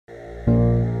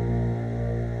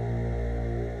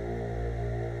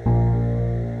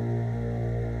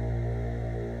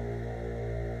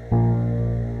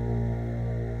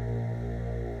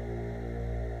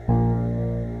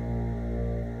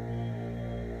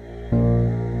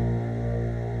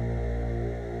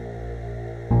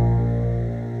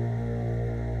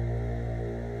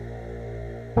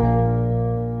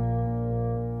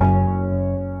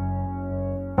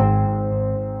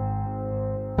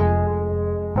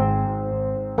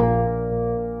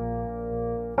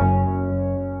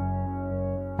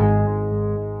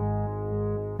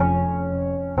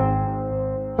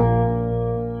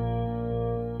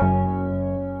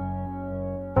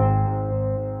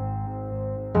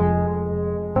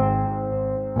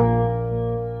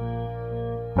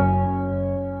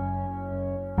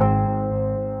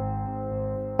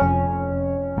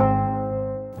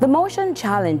motion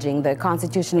challenging the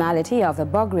constitutionality of the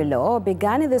buggery law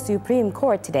began in the Supreme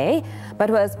Court today, but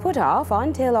was put off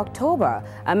until October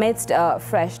amidst a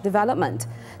fresh development.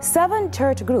 7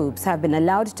 church groups have been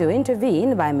allowed to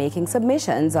intervene by making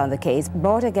submissions on the case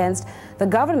brought against the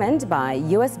government by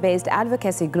US-based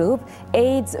advocacy group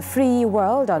AIDS Free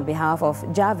World on behalf of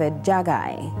Javed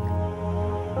Jaghai.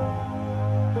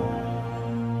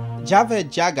 Javed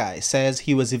Jaghai says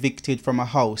he was evicted from a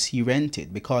house he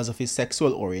rented because of his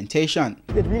sexual orientation.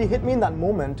 It really hit me in that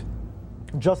moment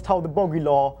just how the buggery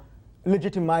law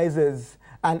legitimizes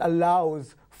and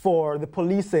allows for the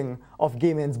policing of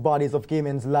gay men's bodies, of gay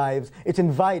men's lives. It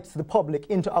invites the public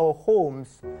into our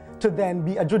homes to then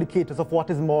be adjudicators of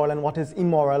what is moral and what is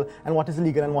immoral and what is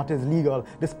legal and what is legal,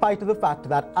 despite the fact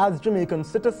that as Jamaican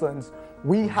citizens,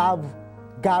 we have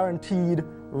guaranteed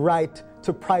right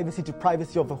to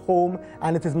privacy of the home,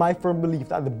 and it is my firm belief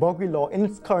that the buggery law in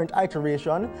its current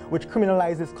iteration, which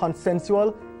criminalizes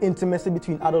consensual intimacy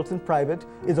between adults in private,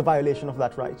 is a violation of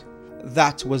that right.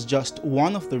 That was just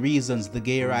one of the reasons the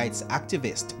gay rights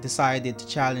activist decided to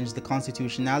challenge the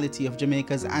constitutionality of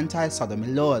Jamaica's anti-sodomy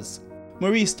laws.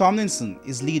 Maurice Tomlinson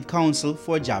is lead counsel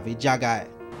for Javed Jaghai.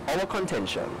 Our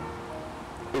contention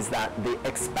is that the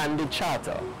expanded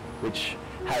charter, which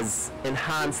has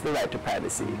enhanced the right to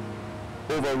privacy,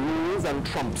 overrules and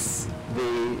trumps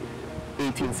the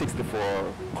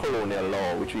 1864 colonial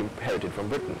law which we inherited from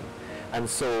Britain. And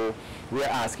so we are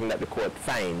asking that the court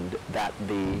find that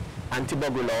the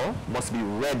anti-buggery law must be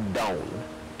read down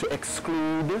to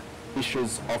exclude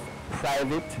issues of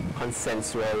private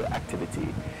consensual activity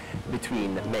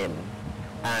between men.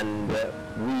 And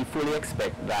we fully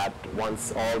expect that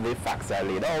once all the facts are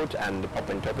laid out and the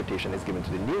proper interpretation is given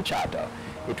to the new charter,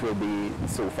 it will be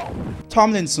so found.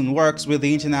 Tomlinson works with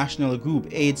the international group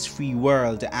AIDS Free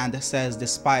World and says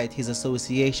despite his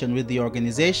association with the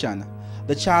organization,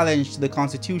 the challenge to the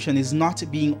Constitution is not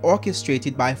being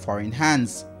orchestrated by foreign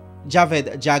hands.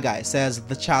 Javed Jaghai says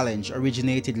the challenge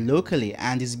originated locally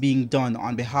and is being done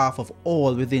on behalf of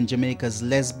all within Jamaica's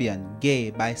lesbian,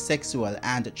 gay, bisexual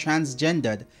and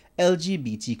transgendered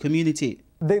LGBT community.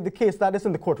 The case that is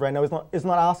in the court right now is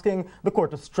not asking the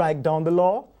court to strike down the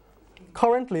law.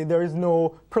 Currently, there is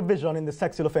no provision in the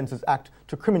Sexual Offences Act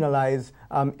to criminalize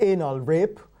anal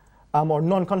rape or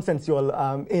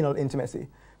non-consensual anal intimacy.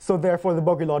 So therefore, the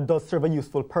buggery law does serve a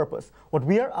useful purpose. What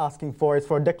we are asking for is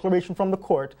for a declaration from the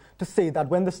court to say that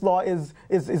when this law is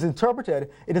interpreted,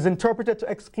 it is interpreted to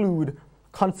exclude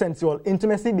consensual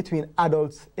intimacy between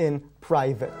adults in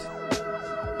private.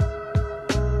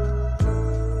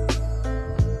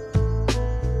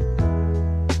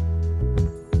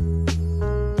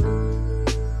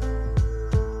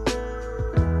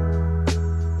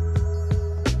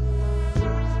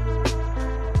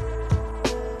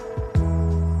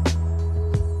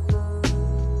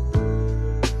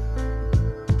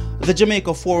 The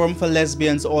Jamaica Forum for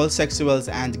Lesbians, All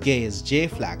Sexuals and Gays,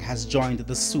 JFLAG, has joined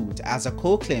the suit as a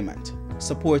co-claimant,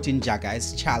 supporting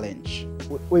Jaghai's challenge.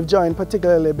 We've joined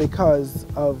particularly because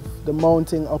of the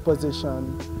mounting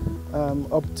opposition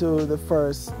up to the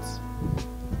first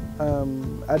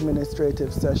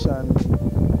administrative session.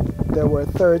 There were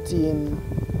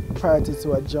 13 parties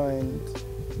who had joined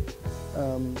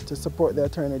to support the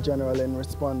Attorney General in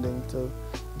responding to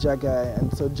Jaghai,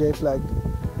 and so JFLAG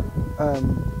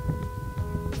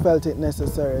felt it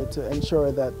necessary to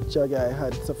ensure that Jaghai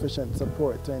had sufficient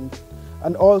support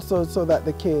and also so that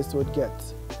the case would get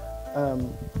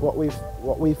what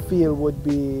we feel would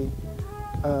be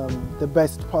the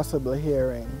best possible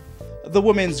hearing. The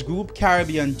women's group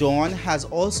Caribbean Dawn has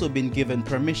also been given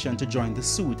permission to join the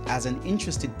suit as an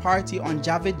interested party on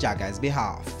Javed Jaghai's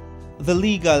behalf. The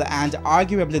legal and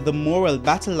arguably the moral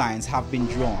battle lines have been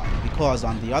drawn because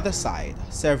on the other side,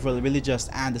 several religious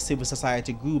and civil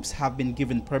society groups have been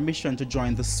given permission to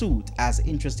join the suit as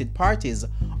interested parties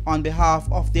on behalf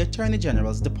of the Attorney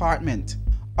General's Department.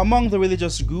 Among the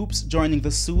religious groups joining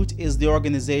the suit is the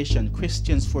organization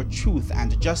Christians for Truth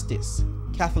and Justice.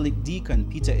 Catholic deacon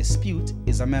Peter Espute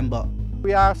is a member.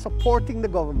 We are supporting the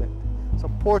government,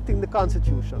 supporting the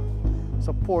Constitution,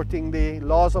 supporting the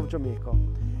laws of Jamaica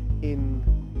in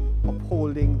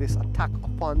upholding this attack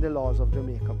upon the laws of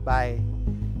Jamaica by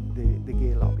the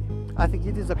gay lobby. I think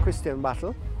it is a Christian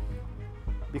battle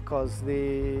because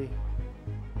the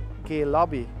gay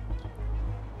lobby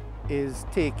is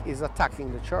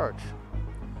attacking the church.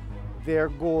 Their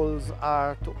goals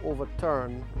are to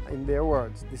overturn, in their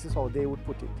words, this is how they would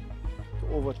put it, to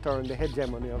overturn the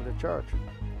hegemony of the church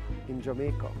in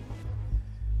Jamaica.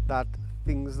 That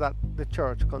things that the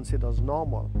church considers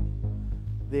normal,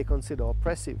 they consider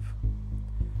oppressive,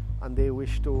 and they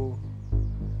wish to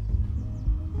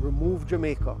remove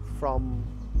Jamaica from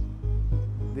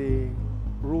the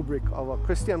rubric of a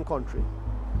Christian country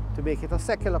to make it a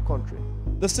secular country.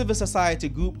 The civil society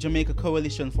group Jamaica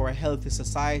Coalition for a Healthy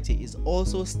Society is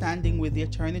also standing with the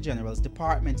Attorney General's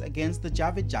Department against the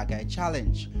Javed Jaghai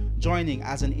challenge, joining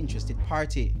as an interested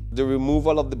party. The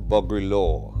removal of the buggery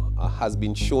law has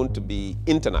been shown to be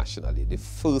internationally the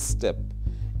first step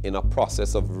in a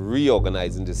process of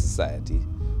reorganizing the society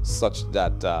such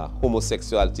that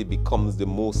homosexuality becomes the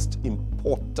most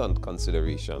important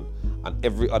consideration, and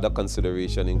every other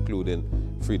consideration, including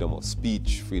freedom of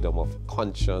speech, freedom of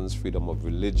conscience, freedom of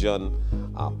religion,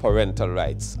 parental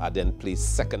rights, are then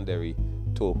placed secondary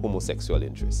to homosexual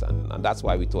interests. And that's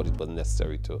why we thought it was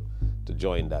necessary to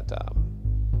join that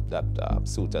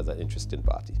suit as an interested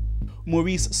party.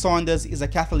 Maurice Saunders is a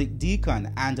Catholic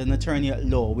deacon and an attorney at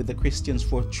law with the Christians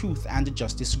for Truth and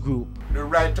Justice group. The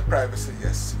right to privacy,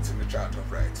 yes, it's in the Charter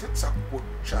of Rights. It's a good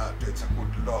charter, it's a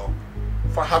good law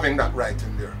for having that right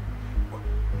in there. But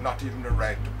not even the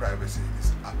right to privacy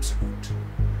is absolute.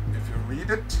 If you read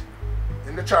it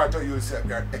in the Charter, you'll see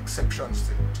there are exceptions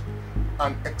to it.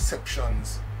 And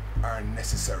exceptions are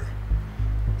necessary.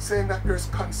 Saying that there's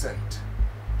consent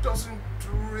doesn't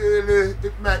really,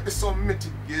 it might be some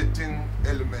mitigating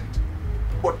element,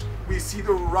 but we see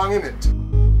the wrong in it.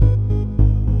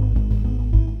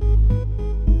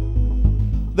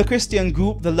 The Christian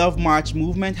group, the Love March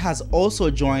movement, has also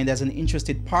joined as an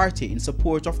interested party in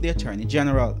support of the Attorney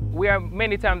General. We are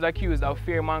many times accused of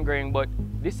fear-mongering, but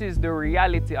this is the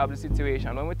reality of the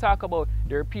situation. When we talk about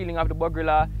the repealing of the buggery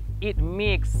law, it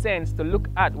makes sense to look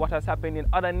at what has happened in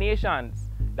other nations.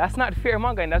 That's not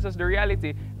fear-mongering, that's just the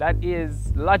reality. That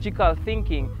is logical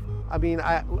thinking. I mean,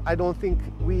 I don't think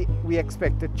we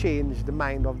expect to change the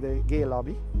mind of the gay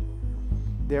lobby.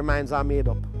 Their minds are made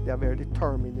up. They are very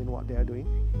determined in what they are doing.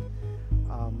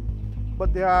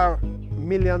 But there are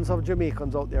millions of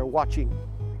Jamaicans out there watching.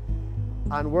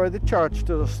 And were the church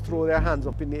to just throw their hands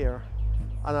up in the air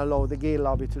and allow the gay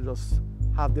lobby to just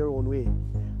have their own way,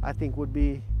 I think would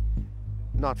be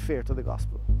not fair to the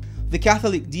gospel. The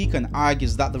Catholic deacon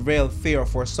argues that the real fear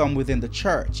for some within the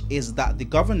church is that the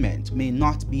government may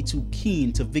not be too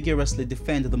keen to vigorously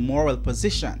defend the moral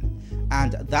position,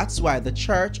 and that's why the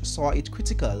church saw it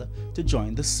critical to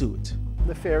join the suit.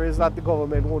 The fear is that the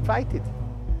government won't fight it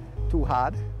too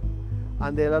hard,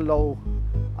 and they'll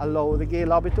allow the gay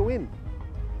lobby to win,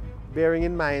 bearing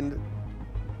in mind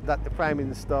that the Prime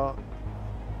Minister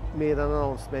made an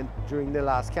announcement during the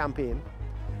last campaign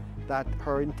that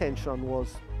her intention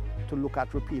was to look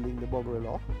at repealing the buggery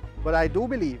law. But I do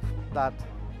believe that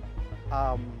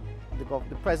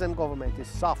the present government is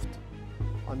soft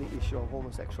on the issue of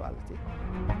homosexuality.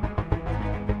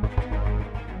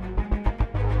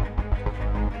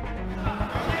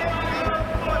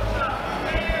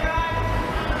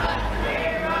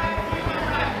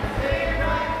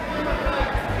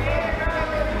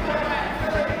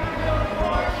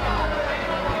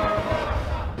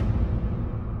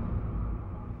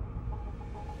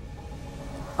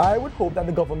 I would hope that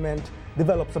the government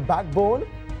develops a backbone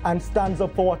and stands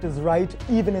up for what is right,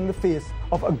 even in the face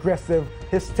of aggressive,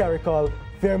 hysterical,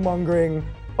 fear-mongering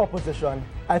opposition.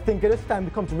 I think it is time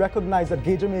to come to recognize that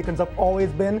gay Jamaicans have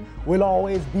always been, will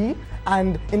always be,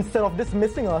 and instead of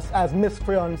dismissing us as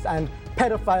miscreants and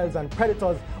pedophiles and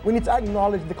predators, we need to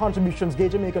acknowledge the contributions gay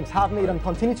Jamaicans have made and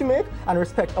continue to make, and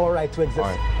respect our right to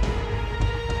exist.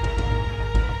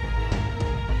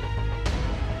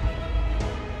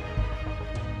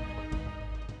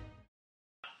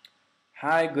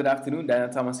 Hi, good afternoon. Daniel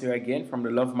Thomas here again from the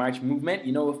Love March movement.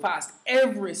 You know, we fast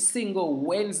every single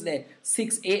Wednesday,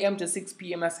 6 a.m. to 6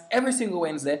 p.m. That's every single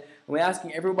Wednesday. We're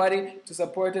asking everybody to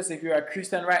support us. If you're a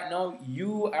Christian right now,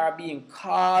 you are being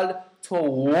called to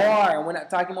war. We're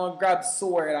not talking about grab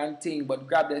sword and thing, but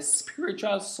grab the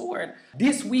spiritual sword.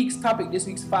 This week's topic, this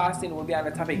week's fasting will be on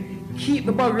the topic, keep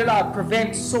the buggery law,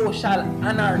 prevent social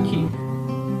anarchy.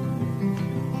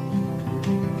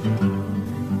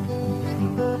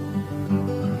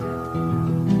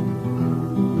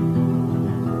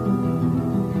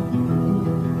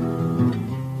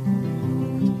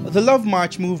 The Love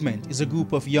March movement is a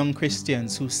group of young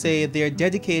Christians who say they're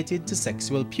dedicated to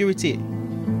sexual purity.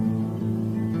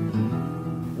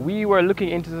 We were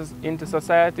looking into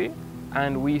society,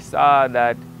 and we saw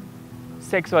that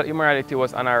sexual immorality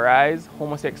was on a rise,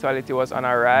 homosexuality was on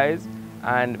a rise,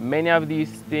 and many of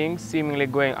these things seemingly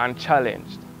going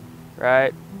unchallenged,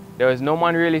 right? There was no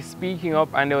one really speaking up,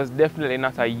 and there was definitely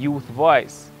not a youth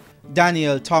voice.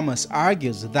 Daniel Thomas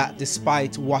argues that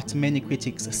despite what many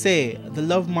critics say, the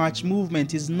Love March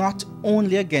movement is not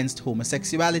only against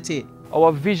homosexuality.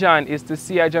 Our vision is to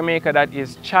see a Jamaica that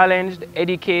is challenged,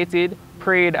 educated,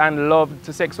 prayed and loved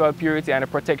to sexual purity and the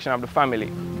protection of the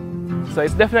family. So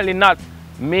it's definitely not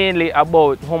mainly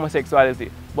about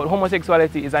homosexuality, but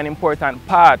homosexuality is an important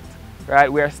part, right?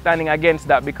 We are standing against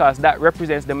that because that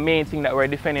represents the main thing that we're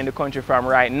defending the country from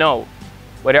right now.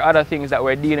 But there are other things that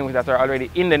we're dealing with that are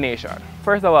already in the nation.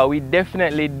 First of all, we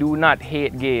definitely do not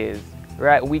hate gays,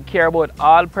 right? We care about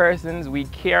all persons, we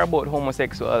care about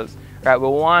homosexuals, right? We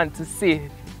want to see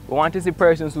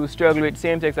persons who struggle with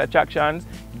same-sex attractions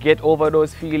get over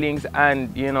those feelings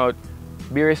and, you know,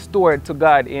 be restored to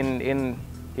God in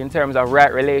terms of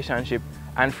right relationship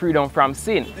and freedom from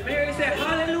sin. The Mary said,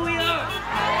 hallelujah! Say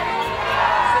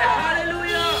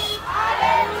hallelujah!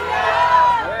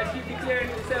 Hallelujah! All right, keep declaring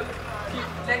yourself.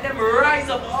 Let them rise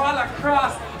up all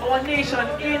across our nation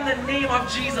in the name of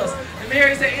Jesus. The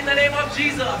Mary said, in the name of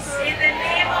Jesus. In the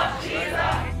name of Jesus.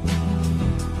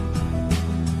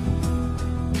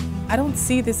 I don't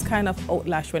see this kind of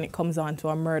outlash when it comes on to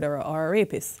a murderer or a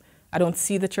rapist. I don't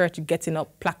see the church getting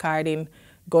up, placarding,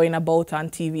 going about on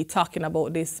TV, talking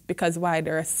about this, because why?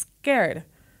 They're scared,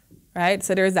 right?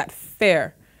 So there's that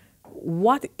fear.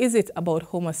 What is it about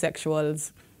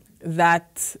homosexuals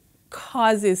that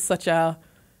causes such a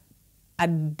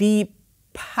deep,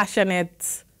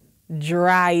 passionate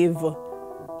drive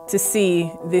to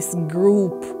see this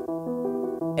group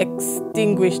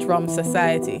extinguished from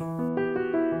society?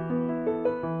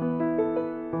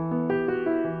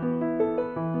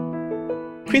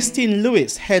 Christine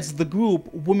Lewis heads the group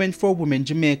Women for Women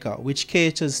Jamaica, which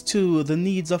caters to the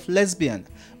needs of lesbian,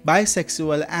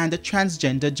 bisexual and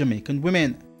transgender Jamaican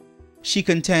women. She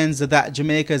contends that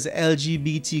Jamaica's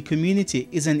LGBT community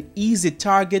is an easy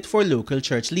target for local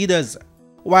church leaders.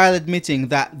 While admitting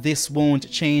that this won't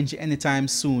change anytime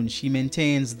soon, she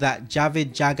maintains that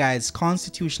Javed Jaghai's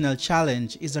constitutional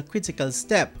challenge is a critical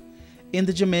step in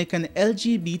the Jamaican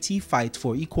LGBT fight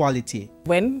for equality.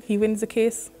 When he wins the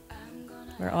case,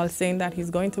 we're all saying that he's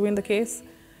going to win the case,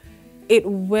 it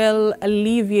will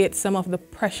alleviate some of the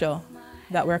pressure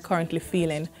that we're currently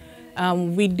feeling.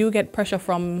 We do get pressure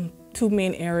from two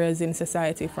main areas in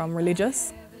society, from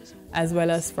religious as well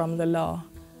as from the law.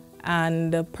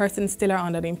 And the persons still are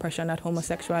under the impression that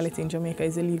homosexuality in Jamaica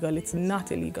is illegal. It's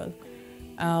not illegal.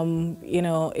 You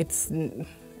know, it's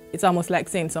almost like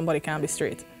saying somebody can't be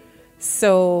straight.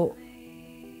 So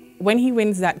when he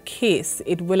wins that case,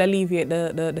 it will alleviate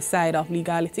the side of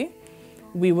legality.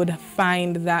 We would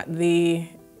find that the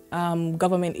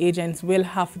government agents will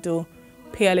have to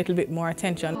pay a little bit more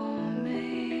attention.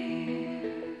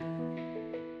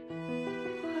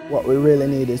 What we really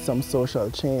need is some social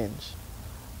change,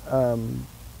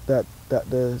 that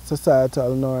the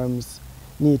societal norms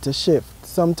need to shift.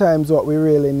 Sometimes what we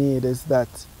really need is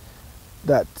that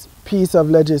piece of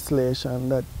legislation,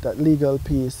 that legal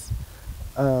piece,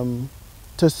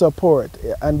 to support,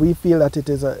 and we feel that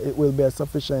it will be a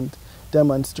sufficient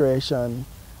demonstration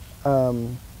that,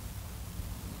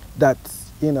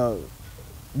 you know,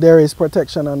 there is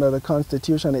protection under the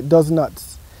Constitution. It does not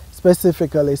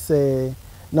specifically say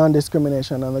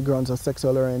non-discrimination on the grounds of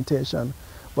sexual orientation,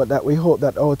 but that we hope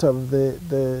that out of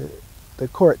the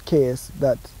court case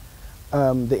that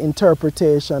the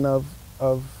interpretation of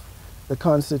the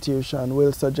Constitution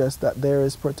will suggest that there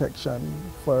is protection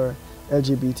for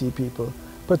LGBT people,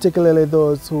 particularly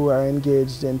those who are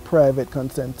engaged in private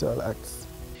consensual acts.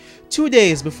 2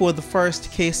 days before the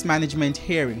first case management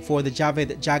hearing for the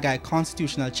Javed Jaghai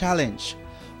constitutional challenge,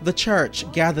 the church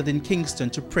gathered in Kingston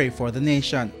to pray for the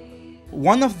nation.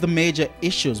 One of the major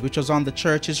issues which was on the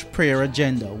church's prayer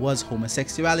agenda was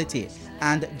homosexuality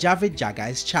and Javed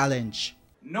Jaghai's challenge.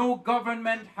 No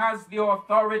government has the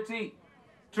authority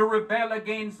to rebel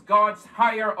against God's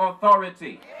higher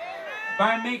authority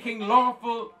by making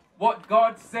lawful what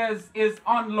God says is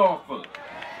unlawful.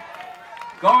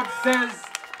 God says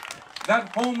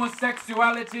that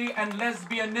homosexuality and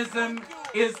lesbianism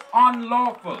is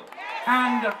unlawful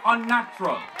and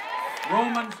unnatural.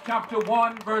 Romans chapter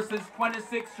 1 verses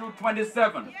 26 through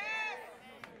 27.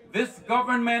 This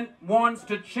government wants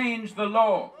to change the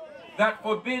law that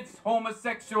forbids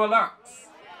homosexual acts.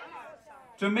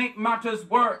 To make matters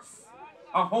worse,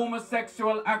 a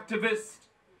homosexual activist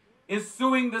is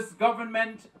suing this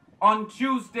government on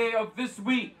Tuesday of this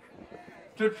week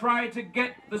to try to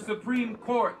get the Supreme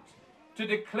Court to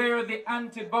declare the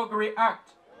Anti-Buggery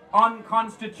Act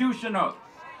unconstitutional.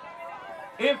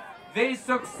 If they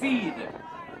succeed,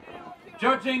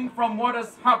 judging from what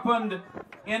has happened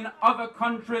in other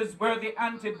countries where the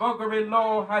anti-buggery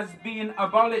law has been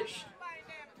abolished,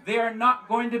 they are not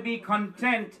going to be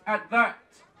content at that.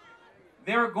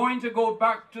 They are going to go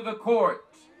back to the court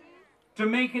to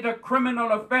make it a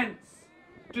criminal offense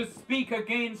to speak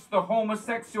against the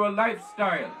homosexual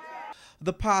lifestyle.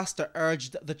 The pastor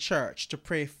urged the church to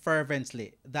pray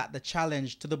fervently that the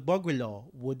challenge to the buggery law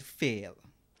would fail.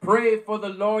 Pray for the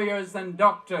lawyers and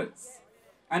doctors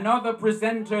and other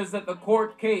presenters at the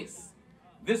court case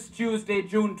this Tuesday,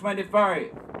 June 25,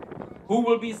 who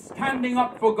will be standing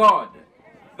up for God,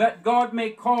 that God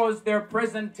may cause their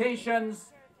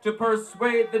presentations to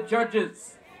persuade the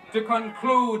judges to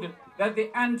conclude that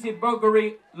the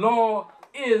anti-buggery law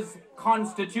is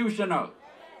constitutional.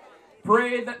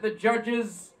 Pray that the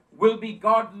judges will be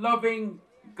God-loving,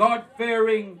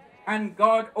 God-fearing, and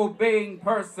God-obeying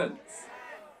persons.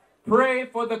 Pray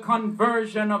for the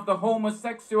conversion of the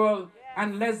homosexual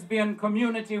and lesbian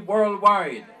community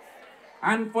worldwide,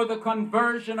 and for the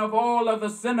conversion of all other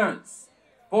sinners,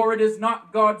 for it is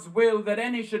not God's will that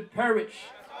any should perish,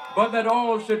 but that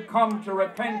all should come to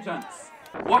repentance.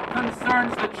 What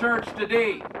concerns the church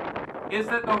today is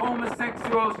that the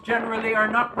homosexuals generally are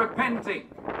not repenting,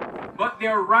 but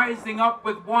they're rising up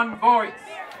with one voice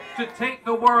to take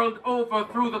the world over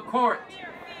through the court,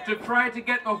 to try to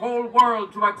get the whole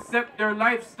world to accept their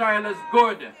lifestyle as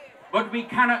good. But we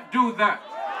cannot do that.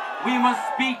 We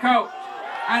must speak out,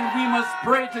 and we must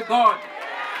pray to God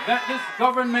that this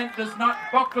government does not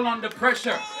buckle under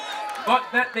pressure, but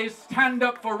that they stand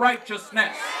up for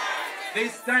righteousness. They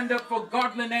stand up for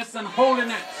godliness and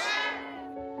holiness.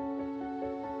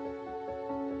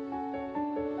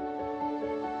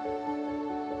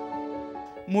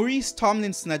 Maurice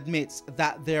Tomlinson admits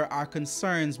that there are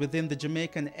concerns within the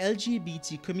Jamaican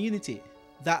LGBT community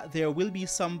that there will be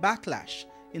some backlash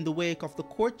in the wake of the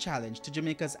court challenge to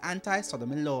Jamaica's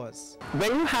anti-sodomy laws.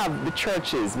 When you have the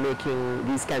churches making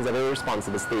these kinds of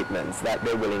irresponsible statements that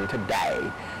they're willing to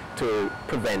die to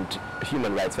prevent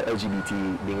human rights for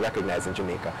LGBT being recognized in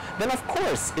Jamaica, then of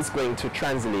course it's going to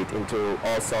translate into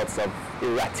all sorts of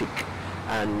erratic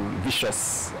and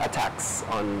vicious attacks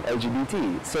on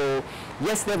LGBT. So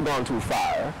yes, they've gone too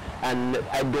far, and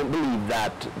I don't believe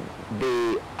that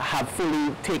they have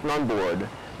fully taken on board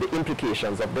the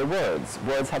implications of their words.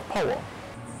 Words have power.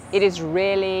 It is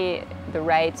really the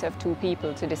rights of two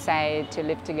people to decide to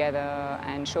live together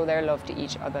and show their love to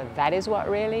each other. That is what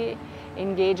really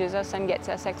engages us and gets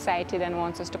us excited and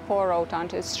wants us to pour out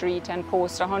onto the street and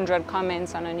post 100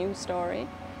 comments on a news story.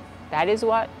 That is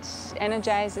what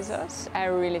energizes us. I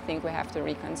really think we have to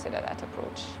reconsider that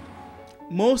approach.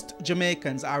 Most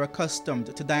Jamaicans are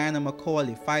accustomed to Diana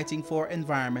Macaulay fighting for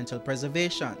environmental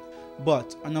preservation.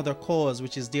 But another cause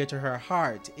which is dear to her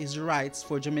heart is rights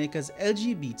for Jamaica's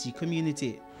LGBT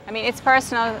community. I mean, it's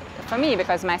personal for me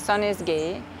because my son is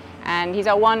gay and he's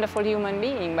a wonderful human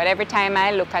being. But every time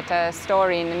I look at a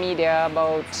story in the media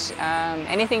about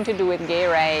anything to do with gay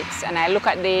rights, and I look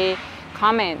at the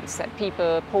comments that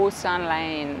people post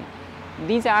online,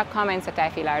 these are comments that I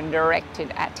feel are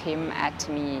directed at him, at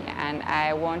me, and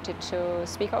I wanted to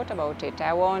speak out about it.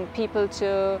 I want people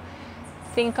to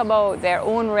think about their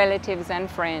own relatives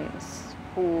and friends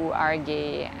who are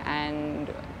gay and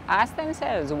ask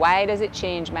themselves, why does it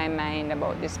change my mind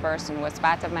about this person who was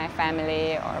part of my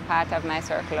family or part of my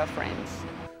circle of friends?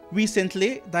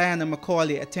 Recently, Diana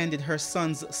Macaulay attended her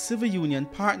son's civil union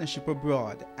partnership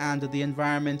abroad, and the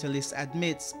environmentalist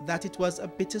admits that it was a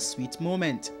bittersweet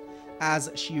moment,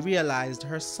 as she realized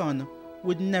her son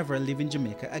would never live in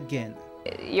Jamaica again.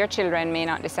 Your children may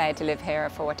not decide to live here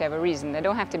for whatever reason. They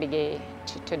don't have to be gay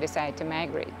to decide to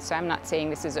migrate. So I'm not saying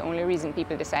this is the only reason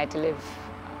people decide to live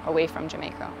away from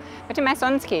Jamaica. But in my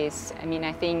son's case, I mean,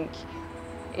 I think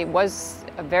it was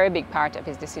a very big part of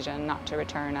his decision not to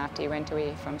return after he went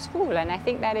away from school. And I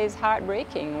think that is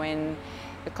heartbreaking when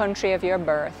the country of your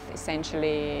birth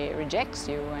essentially rejects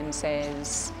you and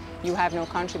says you have no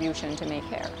contribution to make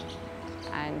here.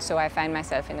 And so I find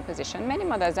myself in a position, many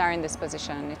mothers are in this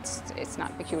position, it's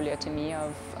not peculiar to me,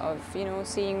 of you know,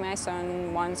 seeing my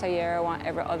son once a year,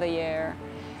 every other year,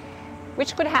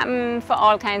 which could happen for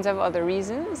all kinds of other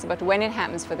reasons, but when it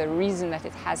happens for the reason that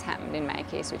it has happened in my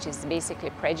case, which is basically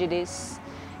prejudice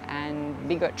and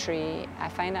bigotry, I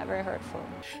find that very hurtful.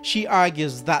 She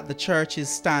argues that the church's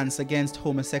stance against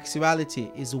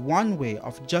homosexuality is one way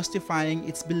of justifying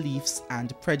its beliefs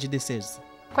and prejudices.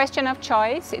 Question of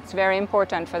choice, it's very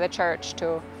important for the church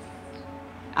to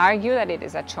argue that it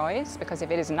is a choice, because if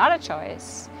it is not a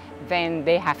choice, then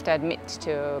they have to admit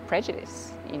to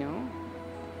prejudice, you know.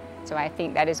 So I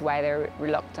think that is why they're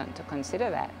reluctant to consider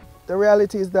that. The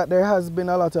reality is that there has been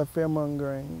a lot of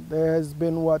fear-mongering. There has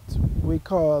been what we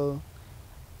call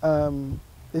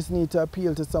this need to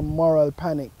appeal to some moral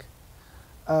panic.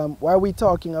 Why are we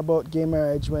talking about gay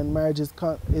marriage when marriage is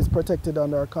protected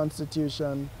under our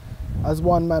Constitution as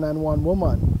one man and one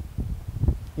woman?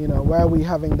 You know, why are we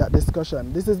having that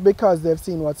discussion? This is because they've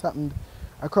seen what's happened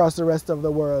across the rest of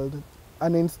the world.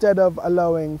 And instead of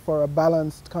allowing for a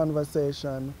balanced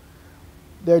conversation,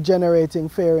 they're generating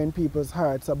fear in people's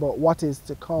hearts about what is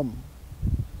to come.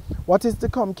 What is to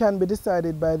come can be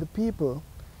decided by the people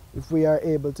if we are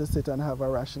able to sit and have a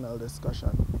rational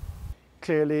discussion.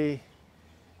 Clearly,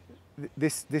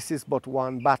 this is but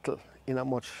one battle in a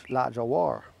much larger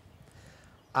war.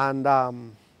 And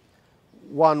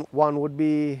one would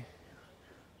be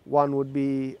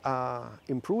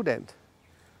imprudent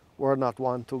were not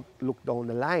one to look down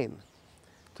the line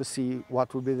to see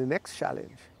what would be the next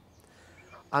challenge.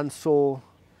 And so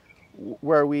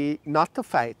were we not to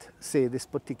fight, say, this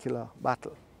particular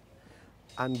battle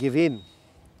and give in,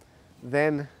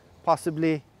 then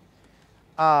possibly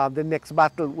the next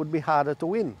battle would be harder to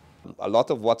win. A lot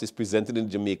of what is presented in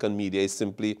Jamaican media is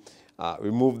simply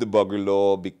remove the buggery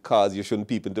law because you shouldn't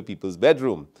peep into people's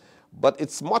bedroom. But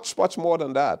it's much, much more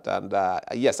than that. And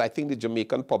yes, I think the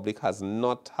Jamaican public has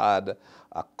not had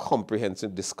a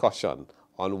comprehensive discussion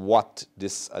on what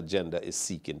this agenda is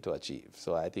seeking to achieve.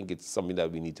 So I think it's something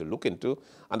that we need to look into.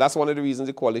 And that's one of the reasons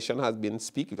the coalition has been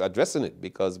addressing it,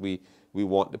 because we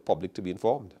want the public to be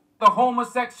informed. The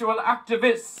homosexual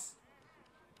activists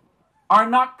are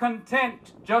not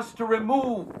content just to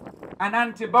remove an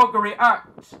anti-buggery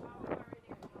act.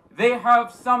 They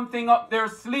have something up their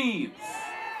sleeves.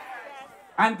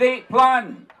 And they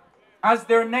plan as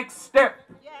their next step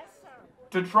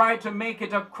to try to make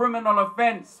it a criminal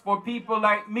offense for people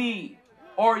like me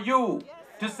or you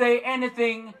to say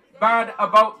anything bad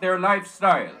about their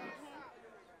lifestyle.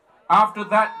 After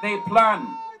that, they plan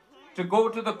to go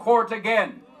to the court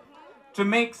again to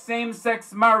make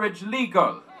same-sex marriage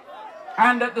legal,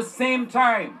 and at the same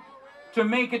time to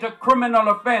make it a criminal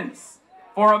offense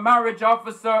for a marriage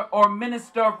officer or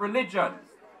minister of religion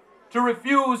to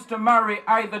refuse to marry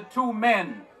either two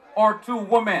men or two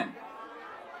women.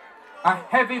 A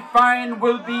heavy fine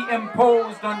will be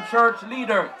imposed on church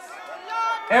leaders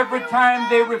every time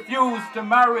they refuse to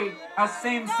marry a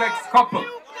same-sex couple.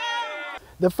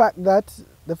 The fact that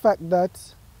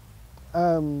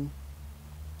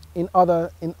in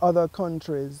other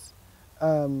countries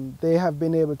they have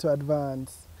been able to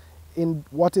advance in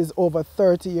what is over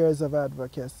 30 years of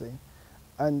advocacy,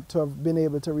 and to have been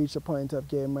able to reach a point of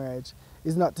gay marriage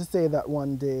is not to say that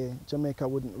one day Jamaica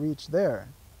wouldn't reach there.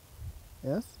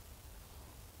 Yes?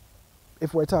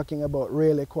 If we're talking about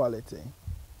real equality.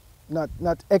 Not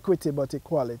equity, but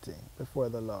equality before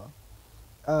the law.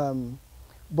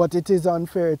 But it is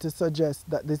unfair to suggest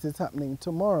that this is happening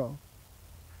tomorrow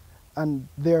and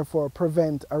therefore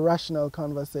prevent a rational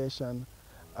conversation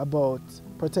about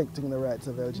protecting the rights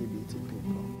of LGBT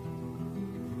people.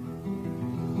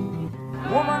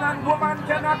 Woman and woman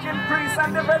cannot increase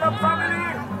and develop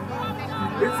family.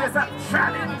 This is a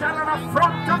challenge and an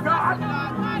affront to God.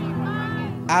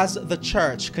 As the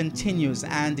church continues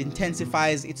and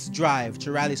intensifies its drive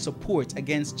to rally support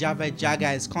against Javed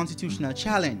Jaghai's constitutional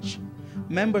challenge,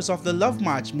 members of the Love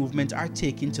March movement are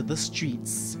taking to the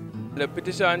streets. The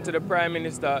petition to the Prime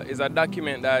Minister is a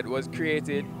document that was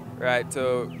created, right,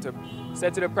 to say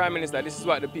to the Prime Minister, this is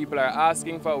what the people are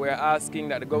asking for. We're asking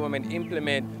that the government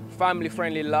implement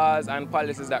family-friendly laws and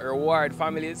policies that reward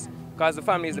families, because the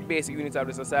family is the basic unit of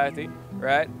the society,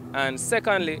 right? And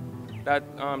secondly, that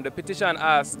the petition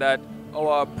asks that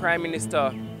our Prime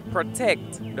Minister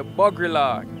protect the buggery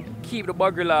law, keep the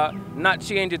buggery law, not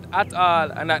change it at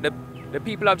all, and that the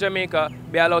people of Jamaica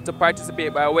be allowed to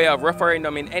participate by way of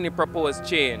referendum in any proposed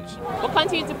change. We'll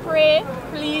continue to pray,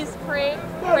 please pray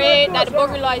that the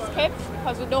buggery law is kept,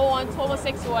 because we don't want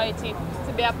homosexuality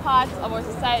to be a part of our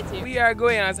society. We are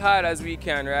going as hard as we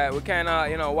can, right? We're kind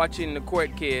of, watching the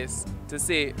court case to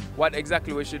see what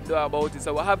exactly we should do about it.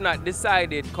 So we have not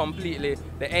decided completely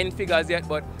the end figures yet,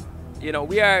 but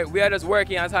we are just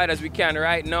working as hard as we can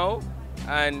right now.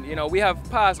 And we have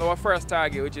passed our first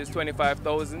target, which is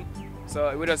 25,000.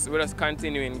 So we're just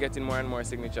continuing getting more and more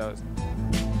signatures.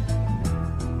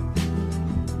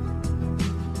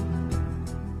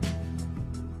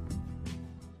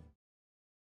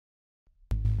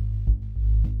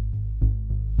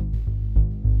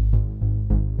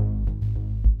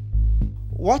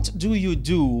 What do you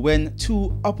do when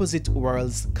two opposite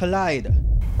worlds collide?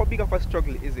 How big of a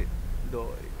struggle is it,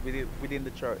 though, within the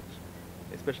church,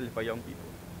 especially for young people?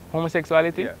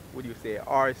 Homosexuality? Yeah, would you say,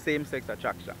 or same-sex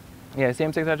attraction? Yeah,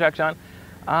 same-sex attraction.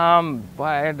 But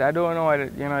I don't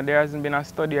know, there hasn't been a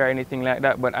study or anything like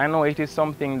that, but I know it is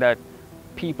something that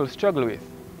people struggle with,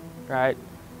 right?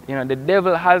 The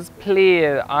devil has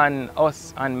played on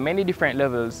us on many different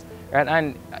levels Right?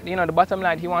 And you know, the bottom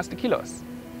line, he wants to kill us.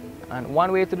 And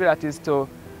one way to do that is to,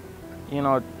 you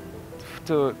know,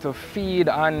 to feed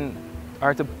on,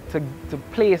 or to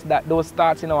place those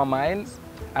thoughts in our minds,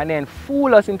 and then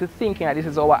fool us into thinking that this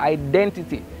is our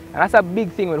identity. And that's a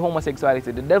big thing with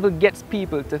homosexuality. The devil gets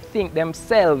people to think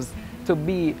themselves to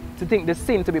think the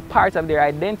sin to be part of their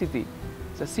identity.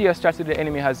 It's a serious strategy the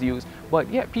enemy has used. But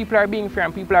yeah, people are being fair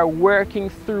and people are working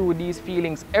through these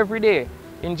feelings every day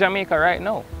in Jamaica right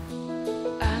now.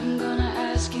 I'm gonna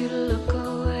ask you to look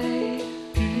away.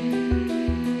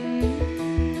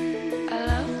 I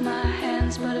love my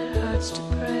hands, but it hurts to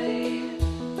pray.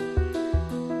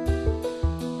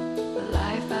 The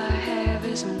life I have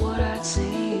isn't what I'd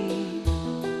seen.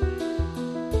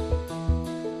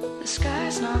 The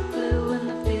sky's not blue and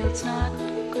the field's not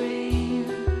green.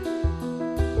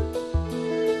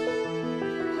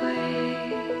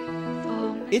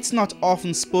 It's not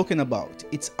often spoken about.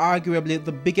 It's arguably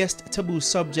the biggest taboo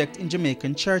subject in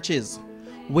Jamaican churches,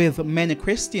 with many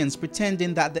Christians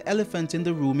pretending that the elephant in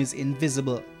the room is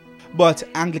invisible. But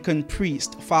Anglican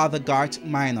priest Father Garth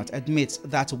Minot admits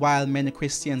that while many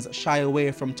Christians shy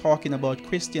away from talking about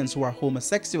Christians who are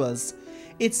homosexuals,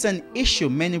 it's an issue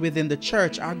many within the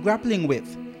church are grappling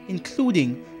with,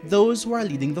 including those who are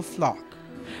leading the flock.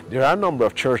 There are a number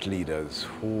of church leaders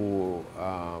who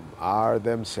are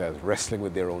themselves wrestling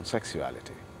with their own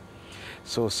sexuality.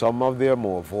 So some of their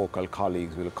more vocal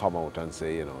colleagues will come out and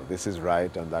say, you know, this is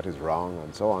right and that is wrong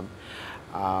and so on.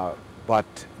 But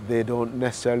they don't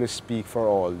necessarily speak for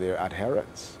all their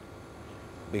adherents,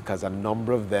 because a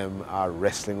number of them are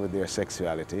wrestling with their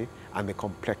sexuality and the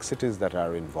complexities that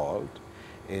are involved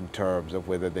in terms of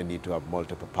whether they need to have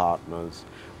multiple partners,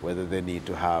 whether they need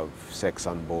to have sex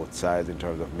on both sides in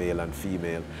terms of male and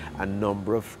female. A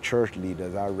number of church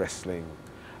leaders are wrestling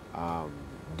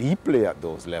deeply at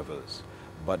those levels,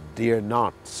 but dare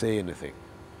not say anything,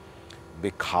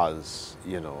 because,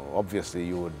 you know, obviously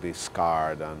you would be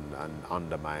scarred and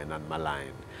undermined and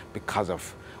maligned because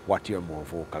of what your more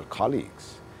vocal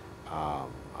colleagues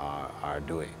are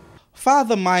doing.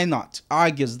 Father Minot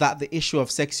argues that the issue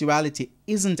of sexuality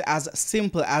isn't as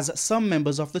simple as some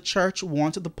members of the church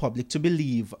want the public to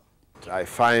believe. I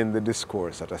find the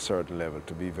discourse at a certain level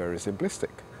to be very simplistic.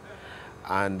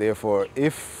 And therefore,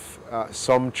 if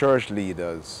some church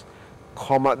leaders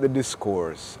come at the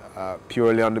discourse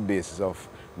purely on the basis of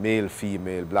male,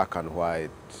 female, black and white,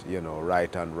 you know,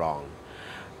 right and wrong,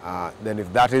 then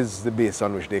if that is the base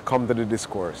on which they come to the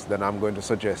discourse, then I'm going to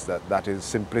suggest that that is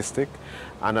simplistic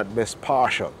and at best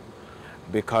partial.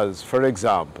 Because, for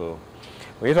example,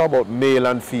 when you talk about male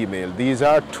and female, these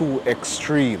are two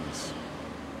extremes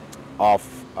of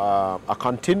a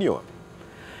continuum.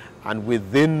 And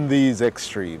within these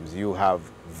extremes, you have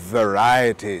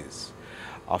varieties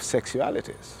of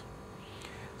sexualities.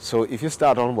 So if you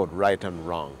start talking about right and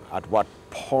wrong, at what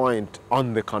point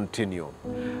on the continuum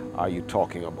are you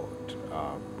talking about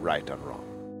right and wrong?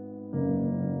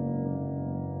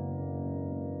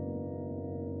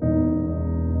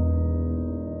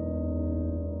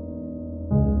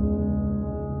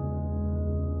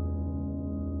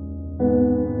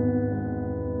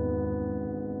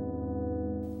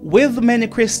 With many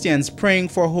Christians praying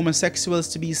for homosexuals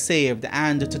to be saved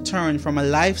and to turn from a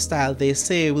lifestyle they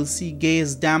say will see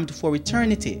gays damned for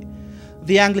eternity,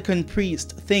 the Anglican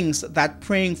priest thinks that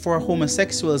praying for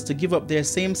homosexuals to give up their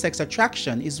same-sex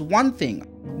attraction is one thing,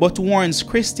 but warns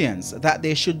Christians that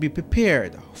they should be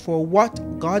prepared for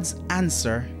what God's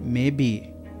answer may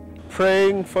be.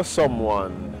 Praying for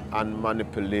someone and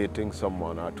manipulating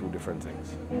someone are two different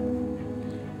things.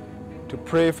 To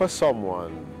pray for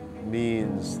someone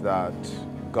means that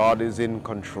God is in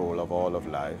control of all of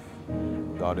life.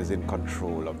 God is in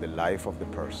control of the life of the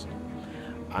person.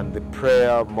 And the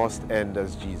prayer must end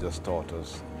as Jesus taught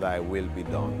us, thy will be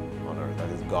done on earth. That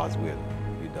is, God's will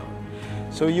be done.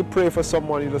 So you pray for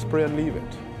someone, you just pray and leave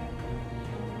it.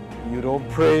 You don't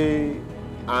pray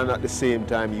and at the same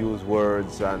time use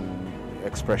words and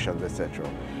expressions, etc.,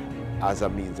 as a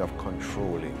means of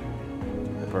controlling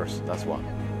the person. That's one.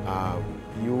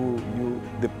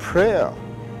 The prayer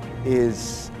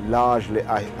is largely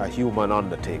a human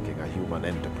undertaking, a human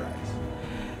enterprise.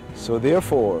 So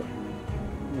therefore,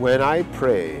 when I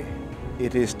pray,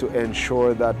 it is to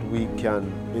ensure that we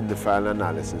can, in the final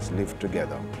analysis, live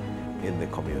together in the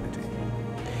community.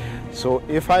 So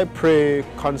if I pray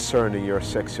concerning your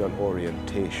sexual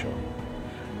orientation,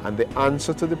 and the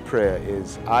answer to the prayer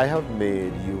is, I have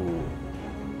made you,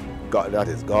 God, that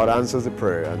is, God answers the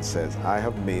prayer and says, I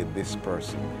have made this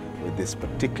person with this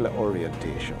particular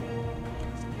orientation.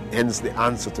 Hence the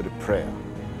answer to the prayer.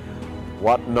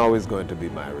 what now is going to be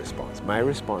my response? My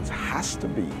response has to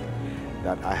be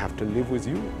that I have to live with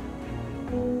you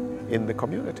in the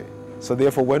community. So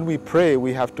therefore, when we pray,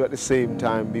 we have to at the same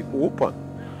time be open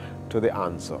to the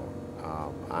answer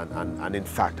and in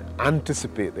fact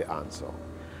anticipate the answer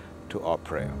to our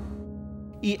prayer.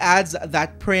 He adds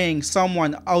that praying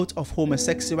someone out of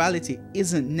homosexuality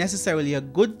isn't necessarily a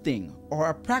good thing or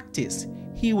a practice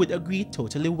he would agree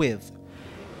totally with.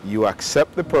 You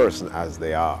accept the person as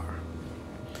they are,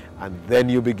 and then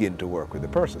you begin to work with the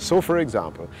person. So for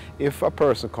example, if a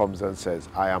person comes and says,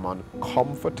 I am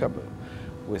uncomfortable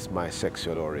with my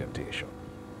sexual orientation,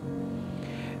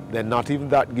 then not even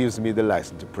that gives me the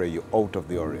license to pray you out of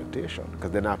the orientation,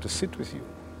 because then I have to sit with you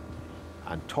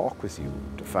and talk with you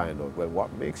to find out, well,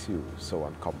 what makes you so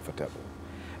uncomfortable?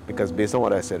 Because based on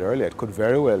what I said earlier, it could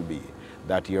very well be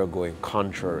that you're going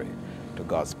contrary to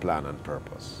God's plan and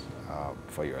purpose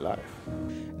for your life.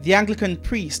 The Anglican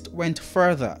priest went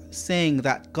further, saying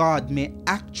that God may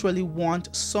actually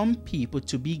want some people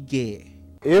to be gay.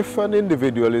 If an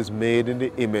individual is made in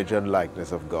the image and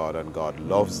likeness of God and God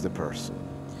loves the person,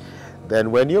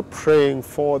 then when you're praying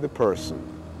for the person,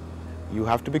 you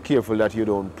have to be careful that you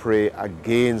don't pray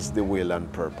against the will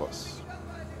and purpose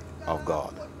of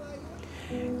God.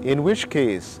 In which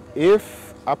case,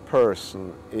 if a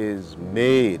person is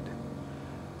made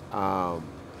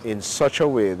in such a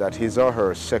way that his or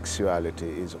her sexuality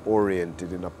is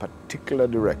oriented in a particular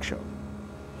direction,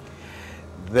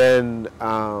 then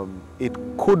it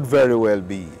could very well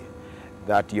be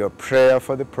that your prayer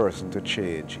for the person to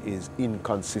change is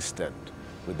inconsistent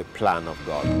with the plan of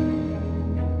God.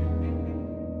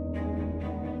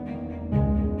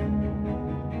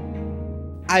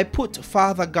 I put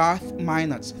Father Garth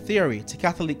Minor's theory to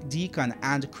Catholic deacon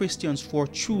and Christians for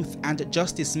Truth and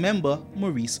Justice member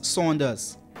Maurice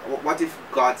Saunders. What if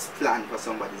God's plan for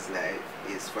somebody's life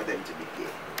is for them to be gay?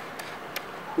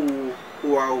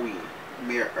 Who are we,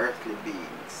 mere earthly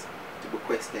beings, to be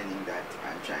questioning that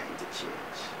and trying to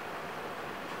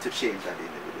change that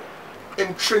individual?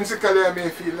 Intrinsically, I may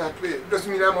feel that way. Doesn't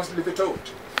mean I must live it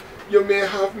out. You may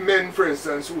have men, for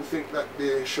instance, who think that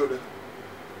they should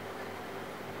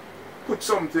put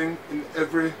something in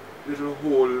every little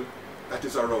hole that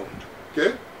is around.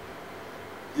 Okay?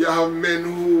 You have men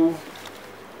who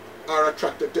are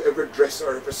attracted to every dress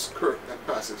or every skirt that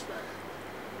passes by.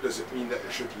 Does it mean that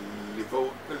they should live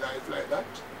out the life like that?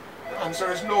 The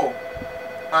answer is no.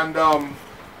 And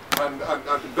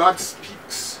God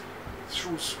speaks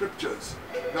through scriptures,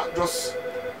 not just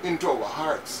into our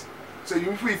hearts. So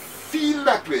if we feel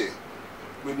that way,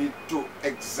 we need to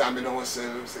examine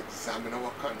ourselves, examine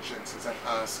our consciences and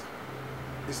ask,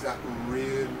 is that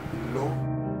real love?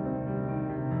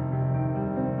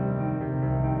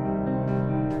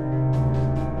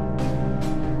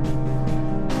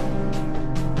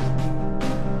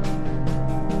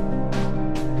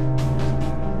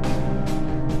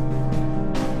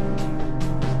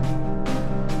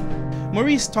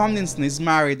 Maurice Tomlinson is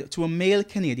married to a male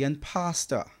Canadian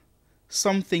pastor,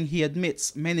 something he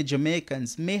admits many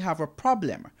Jamaicans may have a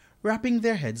problem wrapping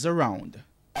their heads around.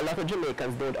 A lot of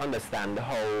Jamaicans don't understand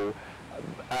how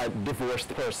a divorced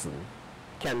person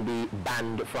can be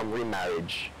banned from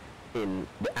remarriage in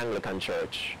the Anglican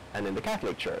Church and in the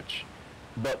Catholic Church.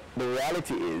 But the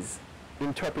reality is,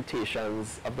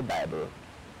 interpretations of the Bible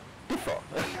differ.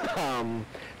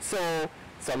 So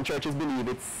some churches believe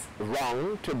it's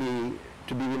wrong to be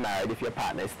remarried if your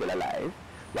partner is still alive,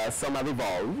 while some have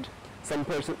evolved. Some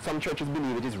churches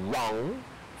believe it is wrong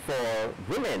for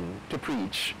women to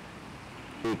preach,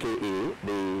 aka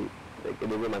the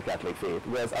Roman Catholic faith,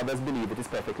 whereas others believe it is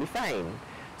perfectly fine.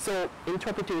 So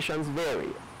interpretations vary.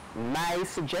 My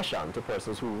suggestion to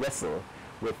persons who wrestle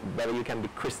with whether you can be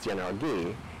Christian or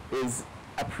gay is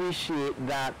appreciate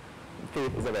that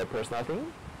faith is a very personal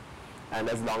thing, and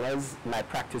as long as my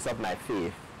practice of my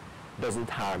faith doesn't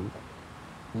harm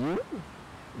you,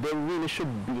 there really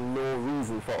should be no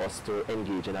reason for us to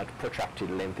engage in a protracted,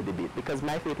 lengthy debate, because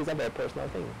my faith is a very personal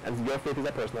thing, and your faith is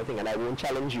a personal thing, and I won't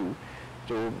challenge you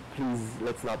to, please,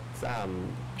 let's not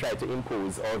try to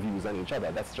impose our views on each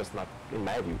other. That's just not, in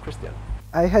my view, Christian.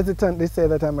 I hesitantly say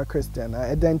that I'm a Christian. I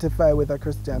identify with a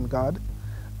Christian God.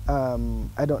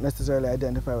 I don't necessarily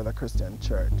identify with a Christian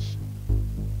church.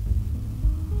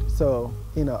 So,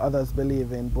 you know, others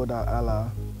believe in Buddha,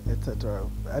 Allah, etc.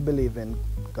 I believe in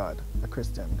God, a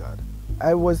Christian God.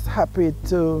 I was happy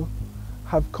to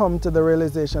have come to the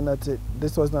realization that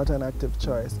this was not an active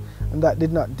choice, and that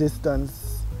did not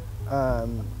distance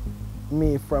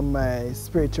me from my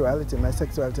spirituality. My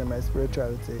sexuality and my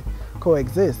spirituality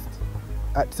coexist.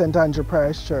 At St. Andrew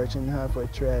Parish Church in Halfway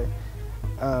Tree,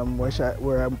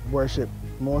 where I worshiped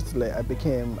mostly, I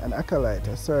became an acolyte.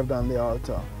 I served on the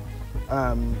altar.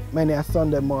 Many a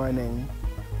Sunday morning,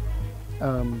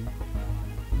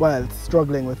 while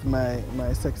struggling with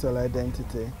my sexual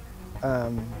identity,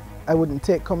 I wouldn't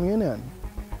take communion.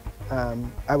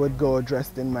 I would go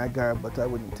dressed in my garb, but I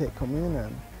wouldn't take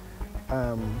communion.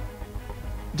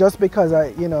 Just because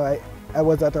I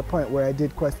was at a point where I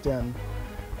did question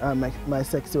my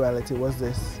sexuality. Was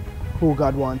this who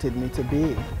God wanted me to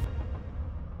be?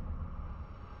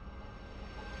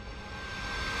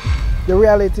 The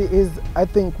reality is, I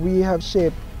think we have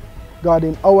shaped God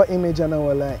in our image and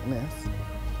our likeness.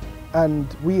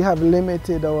 And we have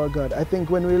limited our God. I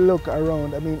think when we look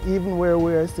around, I mean, even where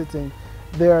we are sitting,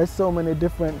 there are so many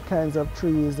different kinds of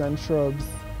trees and shrubs,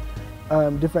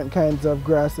 different kinds of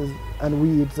grasses and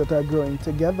weeds that are growing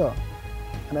together.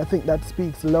 And I think that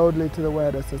speaks loudly to the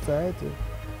wider society.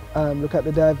 Look at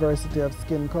the diversity of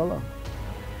skin color,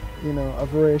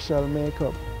 of racial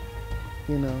makeup,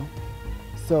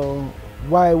 So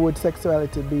why would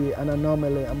sexuality be an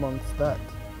anomaly amongst that?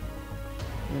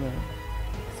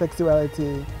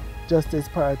 Sexuality just is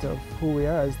part of who we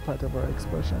are, is part of our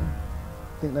expression.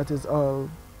 I think that is all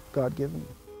God-given.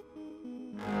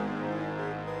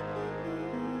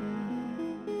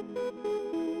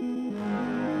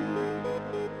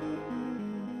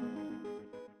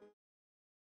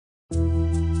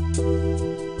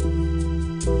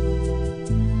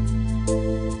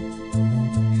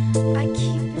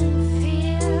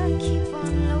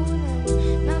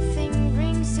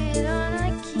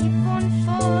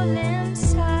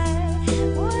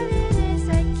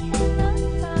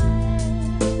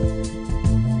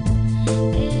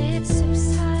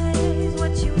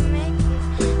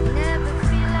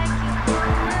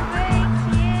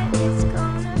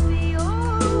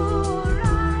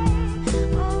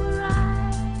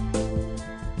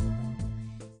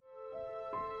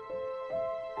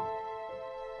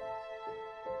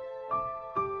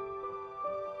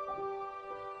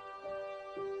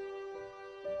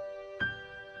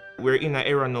 We're in an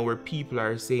era now where people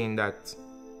are saying that,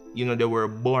 they were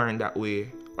born that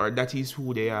way, or that is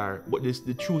who they are. But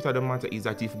the truth of the matter is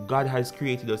that if God has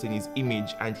created us in His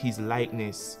image and His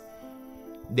likeness,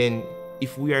 then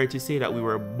if we are to say that we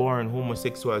were born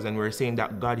homosexuals and we're saying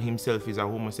that God Himself is a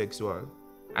homosexual,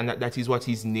 and that is what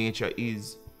His nature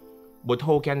is, but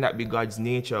how can that be God's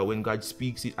nature when God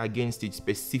speaks against it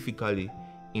specifically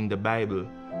in the Bible?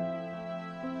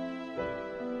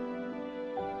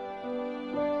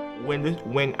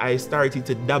 When I started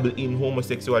to dabble in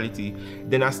homosexuality,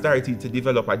 then I started to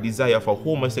develop a desire for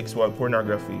homosexual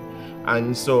pornography.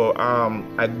 And so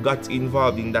I got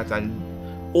involved in that, and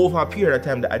over a period of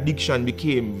time the addiction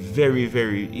became very,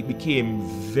 very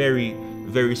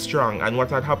strong. And what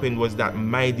had happened was that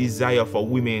my desire for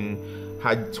women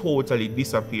had totally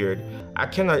disappeared. I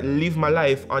cannot live my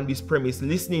life on this premise,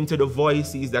 listening to the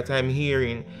voices that I'm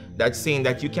hearing that's saying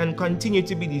that you can continue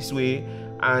to be this way,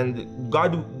 and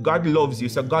God loves you,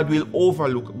 so God will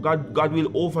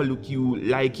overlook you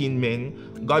liking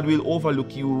men. God will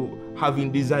overlook you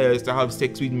having desires to have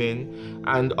sex with men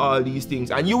and all these things,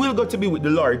 and you will go to be with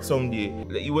the Lord someday.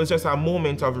 It was just a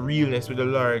moment of realness with the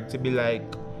Lord to be like,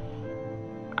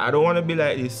 I don't want to be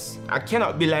like this. I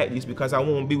cannot be like this because I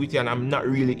won't be with you, and I'm not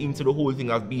really into the whole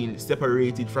thing of being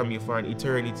separated from you for an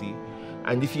eternity.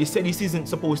 And if you say this isn't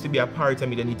supposed to be a part of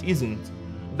me, then it isn't.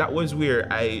 That was where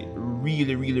I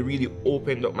really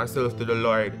opened up myself to the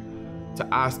Lord to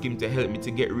ask Him to help me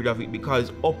to get rid of it,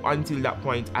 because up until that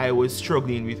point I was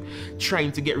struggling with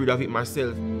trying to get rid of it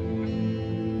myself.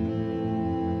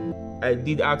 I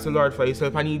did ask the Lord for His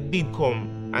help, and He did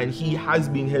come, and He has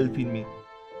been helping me.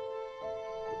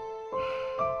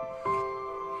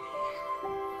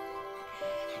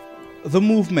 The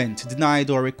movement denied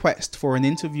our request for an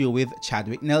interview with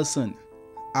Chadwick Nelson.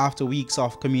 After weeks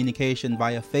of communication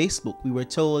via Facebook, we were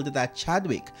told that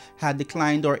Chadwick had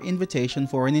declined our invitation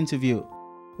for an interview.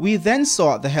 We then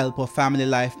sought the help of Family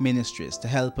Life Ministries to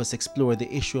help us explore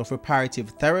the issue of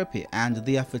reparative therapy and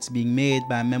the efforts being made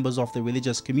by members of the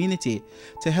religious community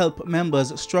to help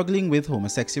members struggling with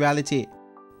homosexuality.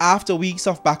 After weeks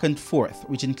of back and forth,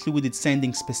 which included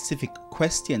sending specific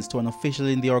questions to an official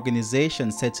in the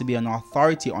organization said to be an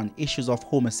authority on issues of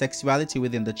homosexuality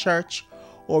within the church,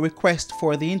 our request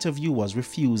for the interview was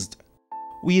refused.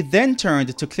 We then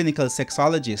turned to clinical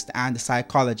sexologist and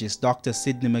psychologist Dr.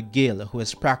 Sidney McGill, who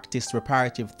has practiced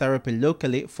reparative therapy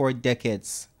locally for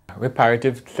decades.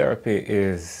 Reparative therapy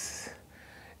is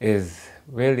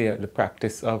really the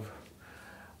practice of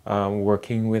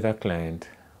working with a client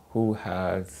who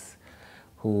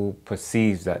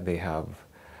perceives that they have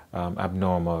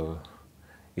abnormal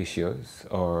issues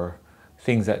or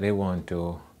things that they want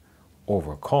to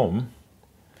overcome.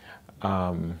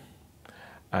 And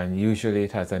usually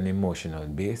it has an emotional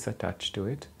base attached to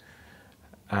it.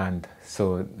 And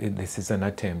so this is an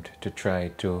attempt to try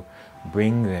to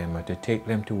bring them or to take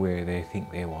them to where they think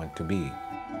they want to be.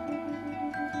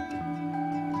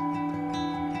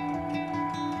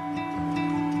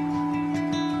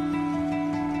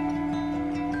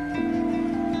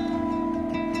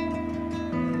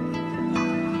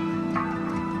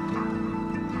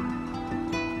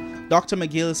 Dr.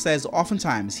 McGill says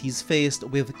oftentimes he's faced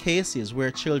with cases where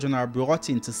children are brought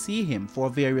in to see him for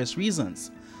various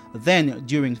reasons. Then,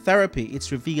 during therapy,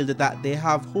 it's revealed that they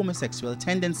have homosexual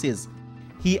tendencies.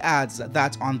 He adds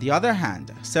that, on the other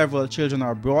hand, several children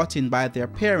are brought in by their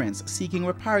parents seeking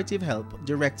reparative help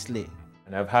directly.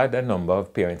 And I've had a number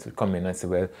of parents who come in and say,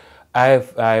 well,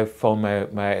 I've found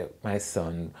my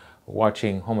son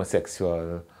watching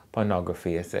homosexual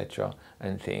pornography, etc.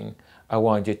 and thing. I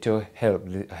want you to help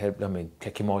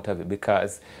take him out of it,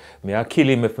 because I kill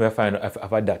him if I find if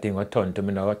that thing will turn to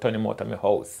me, I'll turn him out of my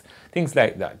house. Things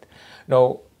like that.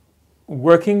 Now,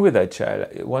 working with a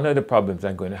child, one of the problems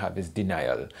I'm going to have is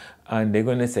denial. And they're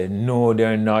going to say, no,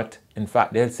 they're not. In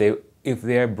fact, they'll say, if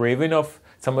they're brave enough,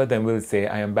 some of them will say,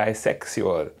 I am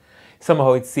bisexual.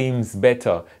 Somehow it seems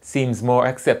better, seems more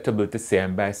acceptable to say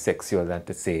I'm bisexual than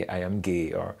to say I am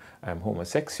gay or I'm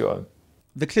homosexual.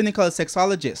 The clinical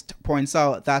sexologist points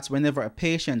out that whenever a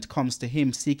patient comes to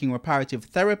him seeking reparative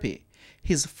therapy,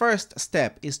 his first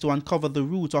step is to uncover the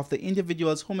root of the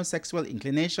individual's homosexual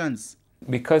inclinations.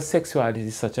 Because sexuality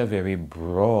is such a very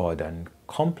broad and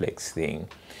complex thing,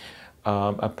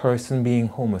 a person being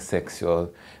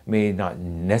homosexual may not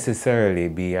necessarily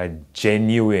be a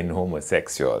genuine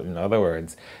homosexual. In other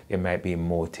words, there might be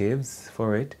motives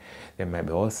for it, there might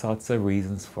be all sorts of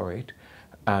reasons for it,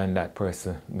 and that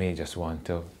person may just want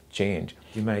to change.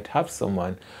 You might have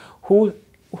someone who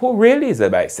really is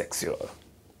a bisexual,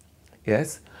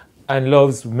 yes, and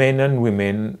loves men and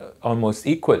women almost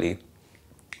equally,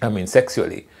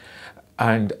 sexually,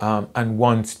 and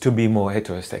wants to be more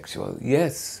heterosexual.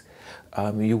 Yes,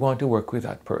 you want to work with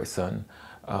that person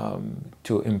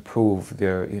to improve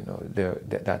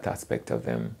that aspect of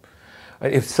them.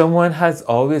 If someone has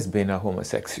always been a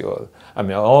homosexual,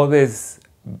 always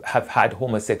have had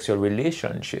homosexual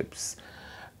relationships,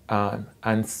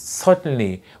 and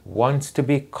suddenly wants to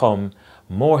become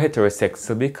more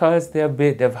heterosexual because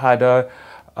they've had a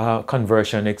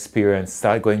conversion experience,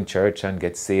 start going to church and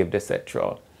get saved,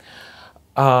 etc.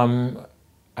 I'm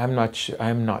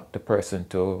not the person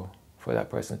for that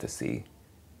person to see.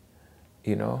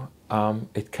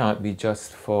 It can't be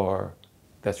just for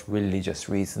that's religious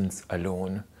reasons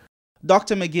alone.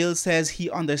 Dr. McGill says he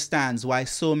understands why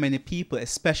so many people,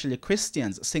 especially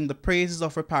Christians, sing the praises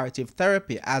of reparative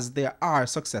therapy, as there are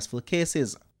successful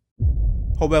cases.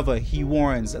 However, he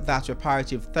warns that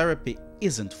reparative therapy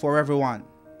isn't for everyone.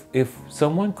 If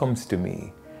someone comes to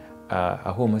me,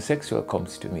 a homosexual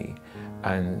comes to me,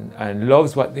 and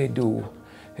loves what they do,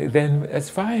 then it's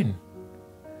fine.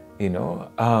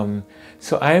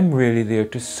 So I'm really there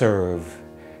to serve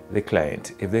the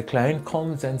client. If the client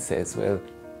comes and says, well,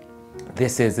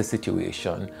 this is the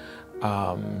situation,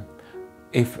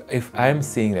 if I'm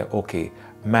saying that, okay,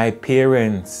 my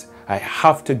parents, I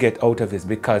have to get out of this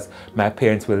because my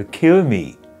parents will kill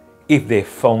me if they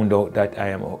found out that I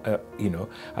am, I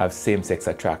have same-sex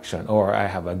attraction or I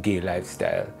have a gay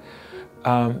lifestyle,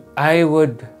 I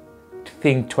would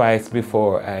think twice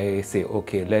before I say,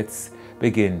 okay, let's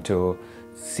begin to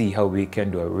see how we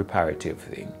can do a reparative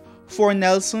thing. For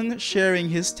Nelson, sharing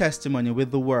his testimony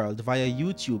with the world via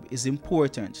YouTube is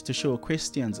important to show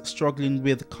Christians struggling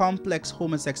with complex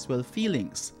homosexual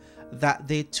feelings that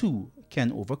they too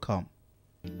can overcome.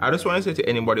 I just want to say to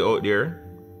anybody out there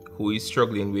who is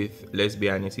struggling with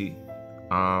lesbianity,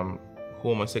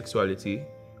 homosexuality,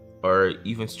 or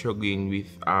even struggling with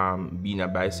being a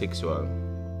bisexual,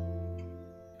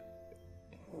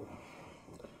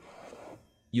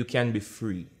 you can be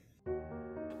free.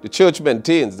 The church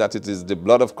maintains that it is the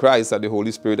blood of Christ and the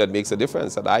Holy Spirit that makes a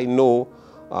difference. And I know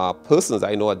persons,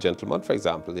 I know a gentleman, for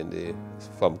example,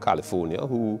 from California,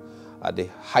 who at the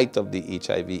height of the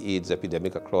HIV/AIDS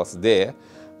epidemic across there,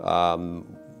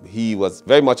 he was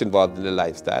very much involved in the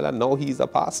lifestyle, and now he's a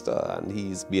pastor and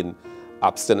he's been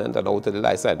abstinent and out of the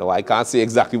lifestyle. Now, I can't say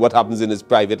exactly what happens in his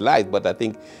private life, but I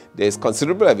think there's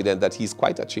considerable evidence that he's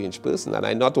quite a changed person. And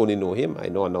I not only know him, I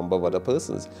know a number of other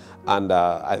persons. And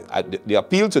the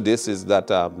appeal to this is that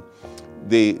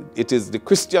it is the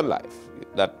Christian life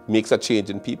that makes a change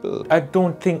in people. I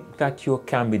don't think that you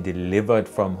can be delivered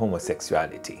from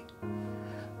homosexuality.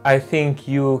 I think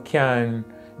you can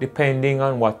depending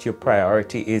on what your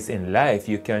priority is in life,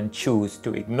 you can choose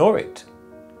to ignore it.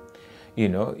 You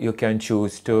know, you can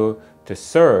choose to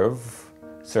serve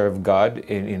God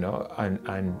in, you know,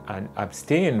 and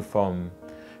abstain from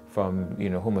you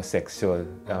know, homosexual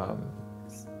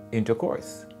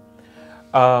intercourse.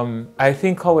 I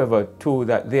think, however, too,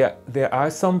 that there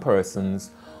are some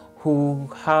persons who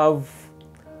have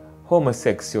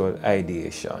homosexual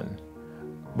ideation,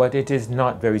 but it is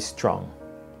not very strong.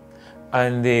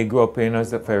 And they grew up in a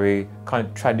very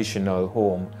traditional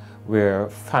home where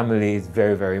family is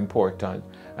very, very important,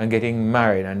 and getting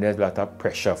married, and there's a lot of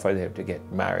pressure for them to get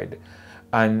married.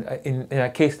 And in a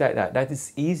case like that, that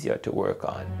is easier to work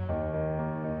on.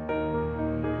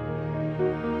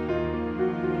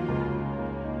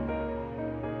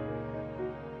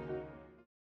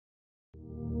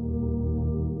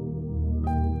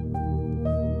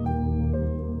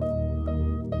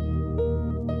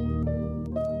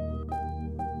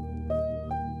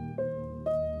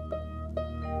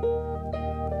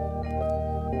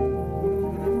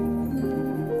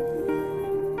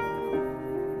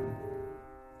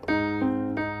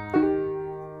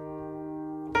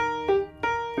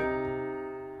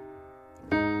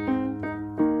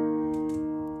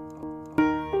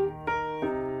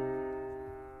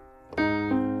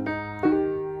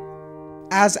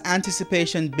 As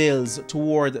anticipation builds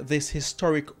toward this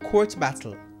historic court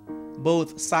battle,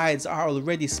 both sides are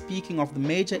already speaking of the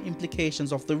major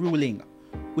implications of the ruling,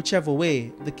 whichever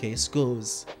way the case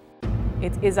goes.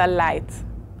 It is a light.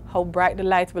 How bright the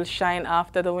light will shine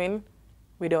after the win,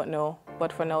 we don't know,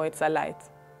 but for now it's a light,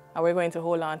 and we're going to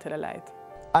hold on to the light.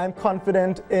 I'm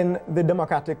confident in the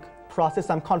democratic process.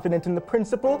 I'm confident in the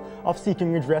principle of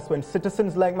seeking redress when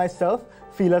citizens like myself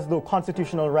feel as though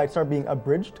constitutional rights are being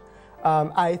abridged.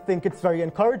 I think it's very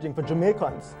encouraging for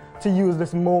Jamaicans to use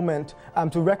this moment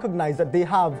to recognize that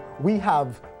we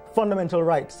have fundamental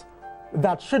rights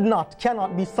that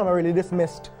cannot be summarily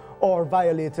dismissed or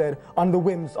violated on the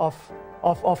whims of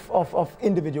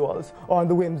individuals or on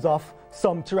the whims of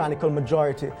some tyrannical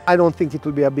majority. I don't think it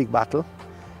will be a big battle.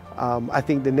 I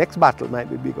think the next battle might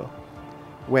be bigger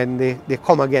when they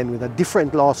come again with a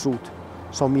different lawsuit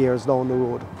some years down the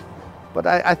road. But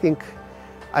I think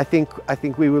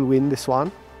we will win this one,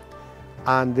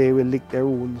 and they will lick their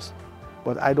wounds.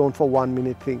 But I don't for 1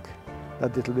 minute think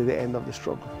that it will be the end of the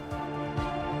struggle.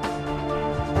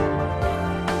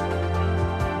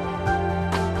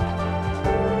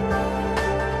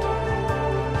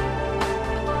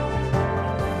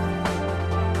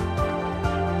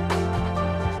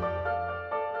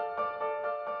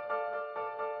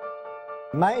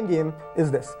 My end game is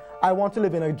this. I want to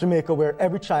live in a Jamaica where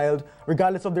every child,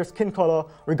 regardless of their skin color,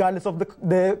 regardless of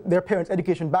their parents'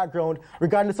 education background,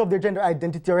 regardless of their gender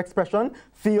identity or expression,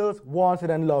 feels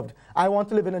wanted and loved. I want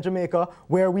to live in a Jamaica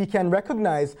where we can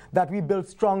recognize that we build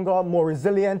stronger, more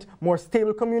resilient, more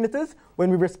stable communities when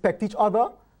we respect each other,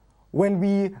 when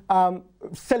we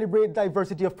celebrate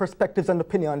diversity of perspectives and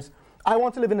opinions. I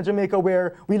want to live in a Jamaica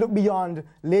where we look beyond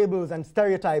labels and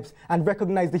stereotypes and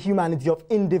recognize the humanity of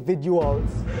individuals.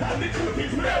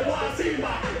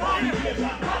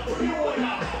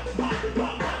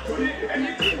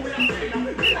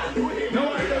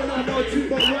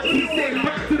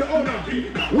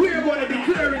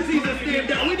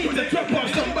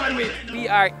 We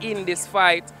are in this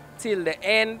fight till the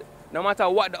end. No matter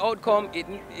what the outcome,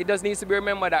 it just needs to be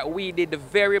remembered that we did the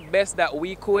very best that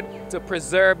we could to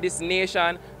preserve this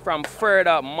nation from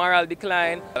further moral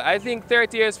decline. I think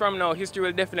 30 years from now, history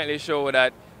will definitely show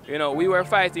that, you know, we were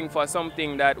fighting for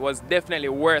something that was definitely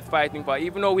worth fighting for,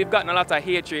 even though we've gotten a lot of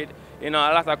hatred, you know,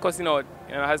 a lot of cussing out,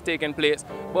 you know, has taken place.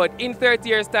 But in 30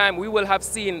 years' time, we will have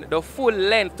seen the full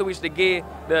length to which the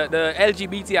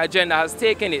LGBT agenda has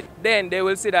taken it. Then they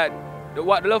will see that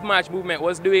what the Love March movement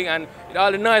was doing and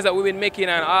all the noise that we've been making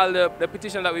and all the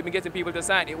petitions that we've been getting people to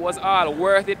sign, it was all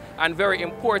worth it and very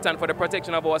important for the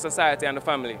protection of our society and the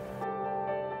family.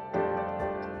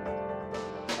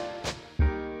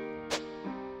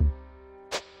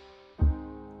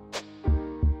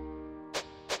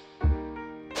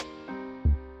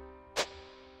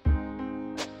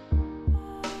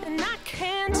 And I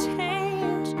can't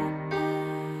change,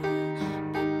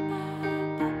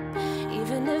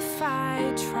 even if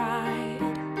I tried,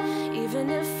 even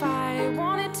if I